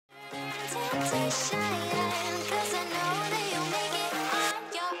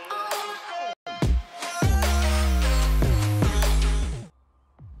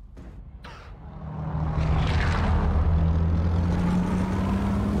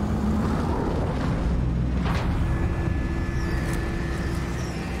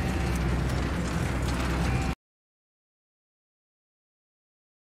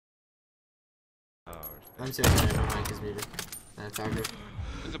I'm saying that my mic is muted. That's all good.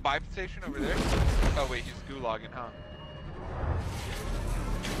 There's a buy station over there. Oh wait, he's gulagging, huh?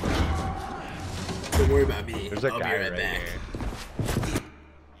 Don't worry about me. There's a guy right back.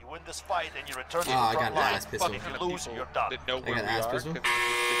 You win this fight and you return to the I front got an line. ass pistol. If you lose, you're done. That know I where got we ass are, pistol. 'cause we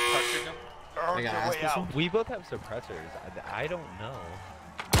just touching them. Earn I got your ass way pistol. out. We both have suppressors. I don't know.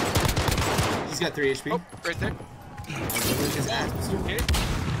 He's got 3 HP. Oh, right there. His ass pistol. Okay.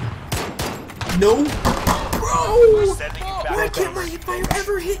 No! Bro! Sending you back Why to can't my fire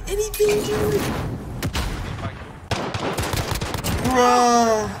ever hit anything, dude?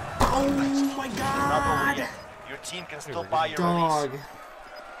 Bruh! Oh my god! Your team can still buy your Dog. release.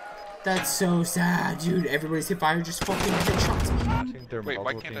 That's so sad, dude. Everybody's hit fire just fucking headshots me. I think there are Wait,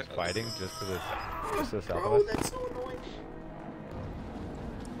 why multiple can't teams I- fighting just to the south Bro, of us. that's so annoying.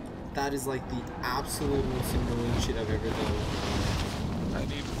 That is like the absolute most annoying shit I've ever done. I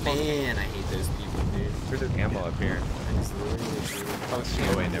need Man, I hate those people, dude. There's an ammo up here. I just literally I was seeing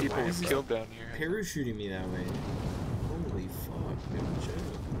Oh, wait, never people mind. was killed down here. parachuting me that way. Holy fuck, dude,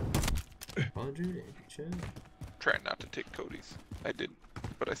 chill. Oh, dude, chill. Trying not to take Cody's. I didn't,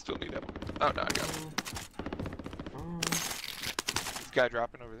 but I still need ammo. Oh no, I got it. This guy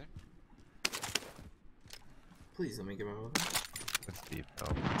dropping over there. Please let me get my weapon. That's deep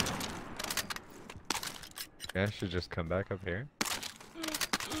though. Yeah, I should just come back up here.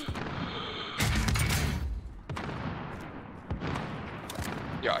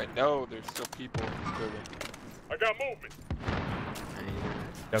 Yeah, I know there's still people in this building. I got movement.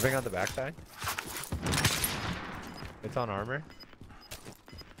 Jumping on the backside. It's on armor.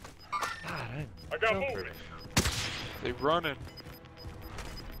 God, I got movement. They running.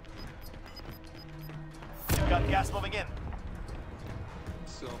 You got gas moving in.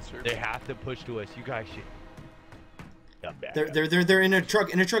 Still in circle. they have to push to us. You guys should. They're in a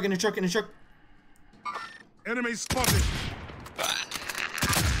truck, in a truck. Enemy spotted.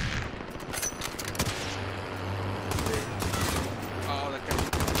 Oh, that guy.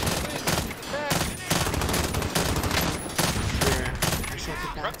 I shot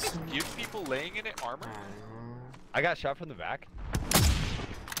the Run back. just give people laying in it armor? I got shot from the back.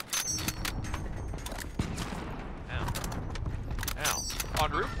 Ow. Ow.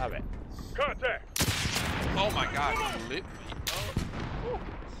 On roof? Stop it. Contact. Oh my god, he lit me up. Ooh,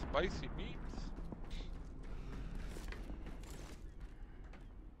 spicy meats.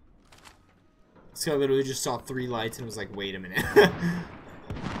 This guy literally just saw 3 lights and was like, wait a minute.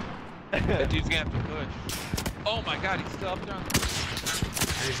 That dude's gonna have to push. Oh my god, he's still up there.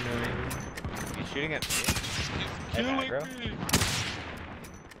 There's no way. He's shooting at me. He's killing bro. me.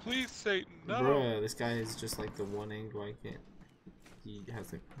 Please, Satan, no. Bruh, this guy is just like the one angle I can't.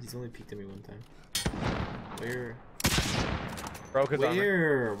 He's only peeked at me one time. Where? Broke his armor.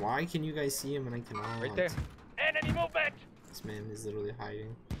 Where? Why can you guys see him and I cannot? Right there. Enemy movement. This man is literally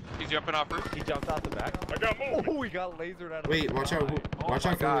hiding. He's jumping off roof. He jumped off the back. I got movement. Oh, he got lasered out of Wait, the watch out! sky. Watch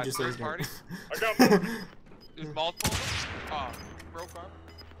my out for God, who just third lays party? I got movement. There's multiple of them. Oh, broke arm.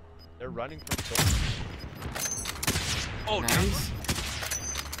 They're running from so. Oh, Nice.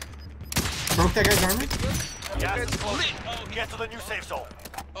 Broke that guy's armor? Gas is Lit. closing. Oh, Get to the new safe zone.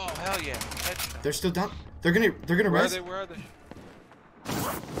 oh, hell yeah. Headshot. They're still down. They're gonna Where are rest. they? Where are they?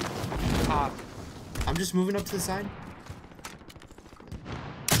 Ah, I'm just moving up to the side.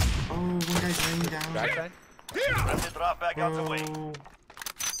 Oh, one guy's laying down. Backside? Friendly drop back out the way. Bro.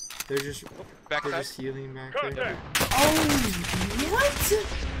 They're just backside. healing back there. Contact. Oh, what?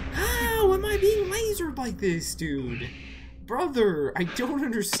 How am I being lasered like this, dude? Brother, I don't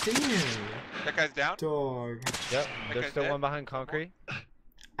understand. That guy's down. Dog. Yep. There's guy's still dead? one behind concrete.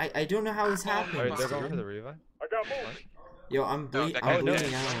 I don't know how this happened. Alright, they're going dude. for the revive. I got movement. Yo, I'm, No, ble that I'm guy's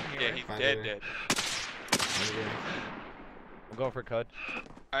bleeding dead. out. Yeah, he's by the dead, way. dead. I'm going for Cud.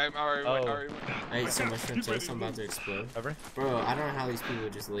 I'm already. Oh. Already. I ate so much French toast, I'm about to explode. Ever? Bro, I don't know how these people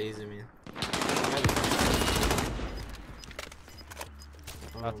just laser me.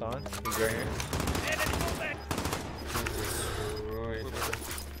 That's on. my He's right here. Enemy movement. Destroyed.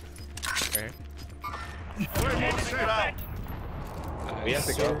 Right here. We're moving around. We have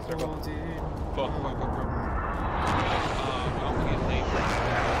to go. Circle, Circle. dude. Fuck. I'm gonna get laser.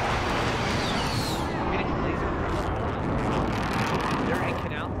 They're in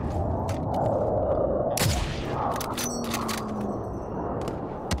canal.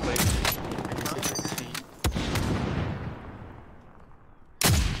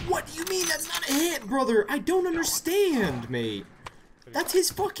 brother, I don't understand, mate. That's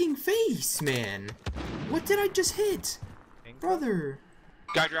his fucking face, man. What did I just hit? Brother.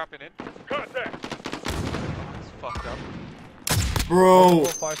 Guy dropping in. Contact. It's fucked up. Bro,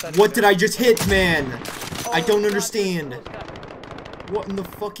 what did I just hit, man? I don't understand. What in the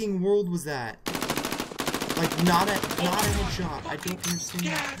fucking world was that? Like, not a headshot. I don't understand.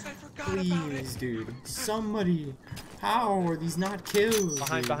 Yes, I forgot about it. Please, dude. Somebody. How are these not kills?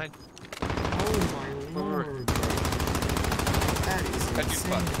 Behind, dude? behind. Oh my lord. Bro. That is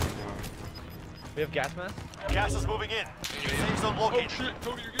insane. We have gas mask? Gas is moving in. Safe zone Oh located. shit,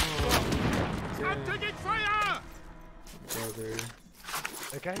 Tony, you're getting shot. I'm taking fire! Brother.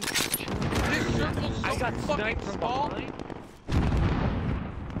 Okay. This circle's so I got fucking sniped from small. behind.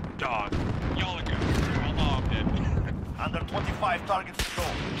 Dog. Y'all are good. I'm dead. Under 25 targets to go.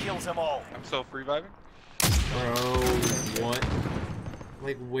 Kills them all. I'm self-reviving. Bro, what?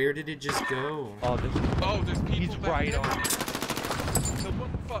 Like, where did it just go? Oh, this Oh, there's people he's back right there. on. So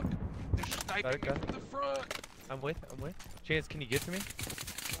what the fuck? They're sniping Okay. from the front. I'm with. Chance, can you get to me?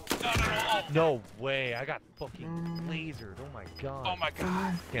 No. No way. I got fucking lasered. Oh my god. Oh my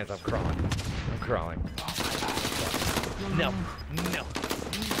god. Chance, I'm crawling. I'm crawling. No. No.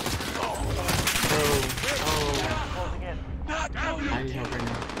 Closing in. Not Tony. I need help right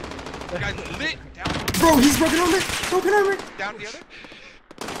now. Guys lit. Down. Bro, he's broken armor! Broken armor! Down the other.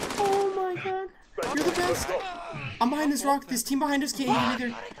 Oh my god. You're the best. I'm behind this rock. This team behind us can't hit me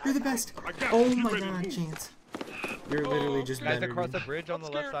either. You're the best. Oh my god, Chance. You're literally just Guys better. across the dude. bridge on the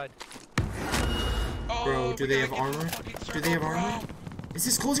left side. Oh, Bro, do we they gotta have get armor? the fucking Do they have circle, armor? bro. Is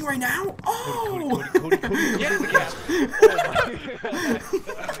this closing right now? Oh! Cody. Yes. Oh my.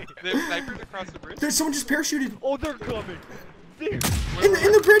 They have snipers across the bridge. There's someone just parachuted Oh, they're coming. Dude. in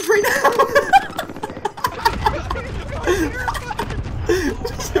the bridge right now.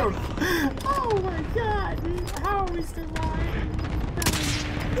 Oh my god, dude. How are we still alive?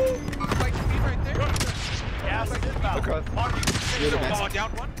 Like me right there. Gas is inbound. Across. Marking. You're the Oh, best.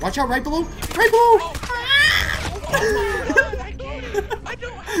 down one. Watch out, right below! Right below! Oh my god, I can't. I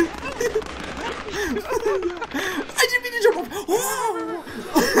don't. I didn't mean to jump off! Oh!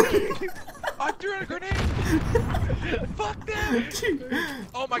 I threw a grenade. Fuck them.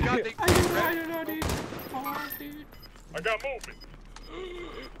 Oh my god, they. I don't know, dude. Oh, dude. I got movement.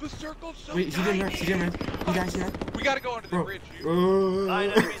 The circle's so Wait, he didn't tight. run. He didn't run. He died, he died. We gotta go under the Bro. bridge. 9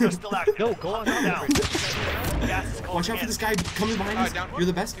 enemies are still active. No, go on Down. down. Gas is closing Watch out for in. this guy coming behind us. Down one. You're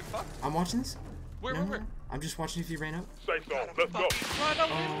the best. Get fucked. I'm watching this. Where? No, I'm just watching if he ran up. Safe zone. Let's go. Run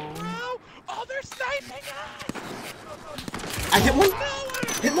away, bro. Oh, they're sniping us. I hit one.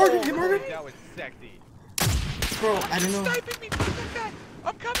 Hit Morgan. Hit Morgan. That was sexy. Bro, I don't know. Sniping me from the back.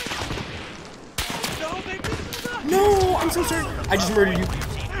 I'm coming. No, they missed us. No, I'm so sorry. I just murdered you.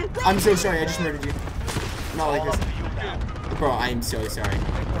 I'm so sorry. I just murdered you. Not like this. Bro, I am so sorry.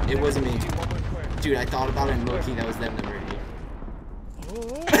 It wasn't me. Dude, I thought about it and low-key that was them that murdered you.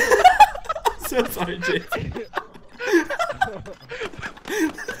 I'm so sorry, Jason.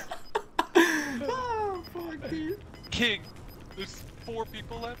 Oh, fuck, dude. King, there's 4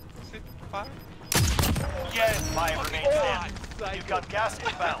 people left. 6, 5. Yeah, 5 remains in. You've got gas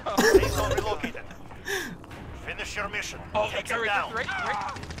inbound. Safe zone relocated. Finish your mission. Oh, Take okay, them down. right.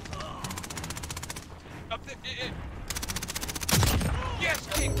 Up there. Yes,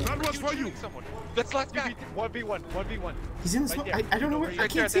 King. That was for you. Someone. That's last guy. 1v1. He's in the smoke. I don't know where. I Right there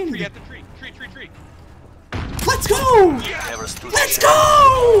can't at see that tree. anything. At the tree. Let's go! Never stood Let's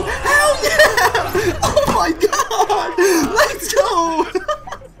go! Hell yeah! Oh my god! Let's go!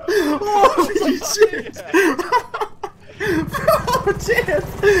 Holy shit! Bro, Chance!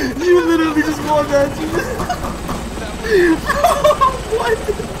 You literally just won that shit! What?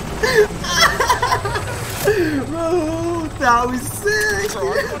 Bro, that was sick!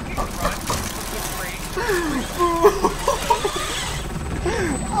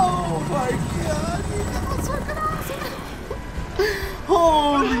 Oh my god, dude, that was fucking awesome!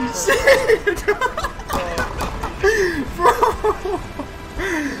 Holy shit! Bro!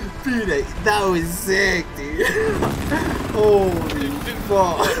 Dude, that was sick, dude! Holy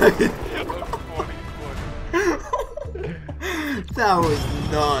fuck! That was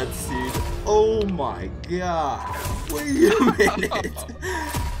nuts, dude! Oh my god! Wait a minute!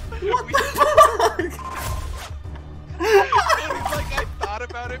 What the fuck? It's like I thought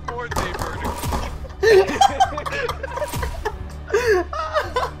about it more than they murdered.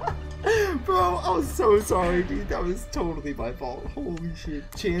 Bro, I'm so sorry, dude. That was totally my fault. Holy shit.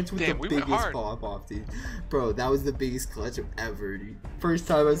 Chance with Damn, the we went biggest hard. pop off, dude. Bro, that was the biggest clutch of ever, dude. First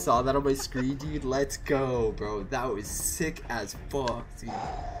time I saw that on my screen, dude. Let's go, bro. That was sick as fuck, dude.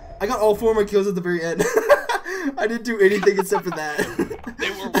 I got all 4 of my kills at the very end. I didn't do anything except for that. They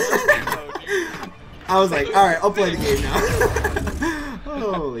were working though, dude. I was like, alright, I'll play the game now.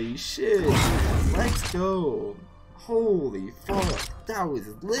 Holy shit. Let's go. Holy fuck. That was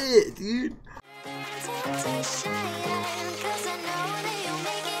lit, dude.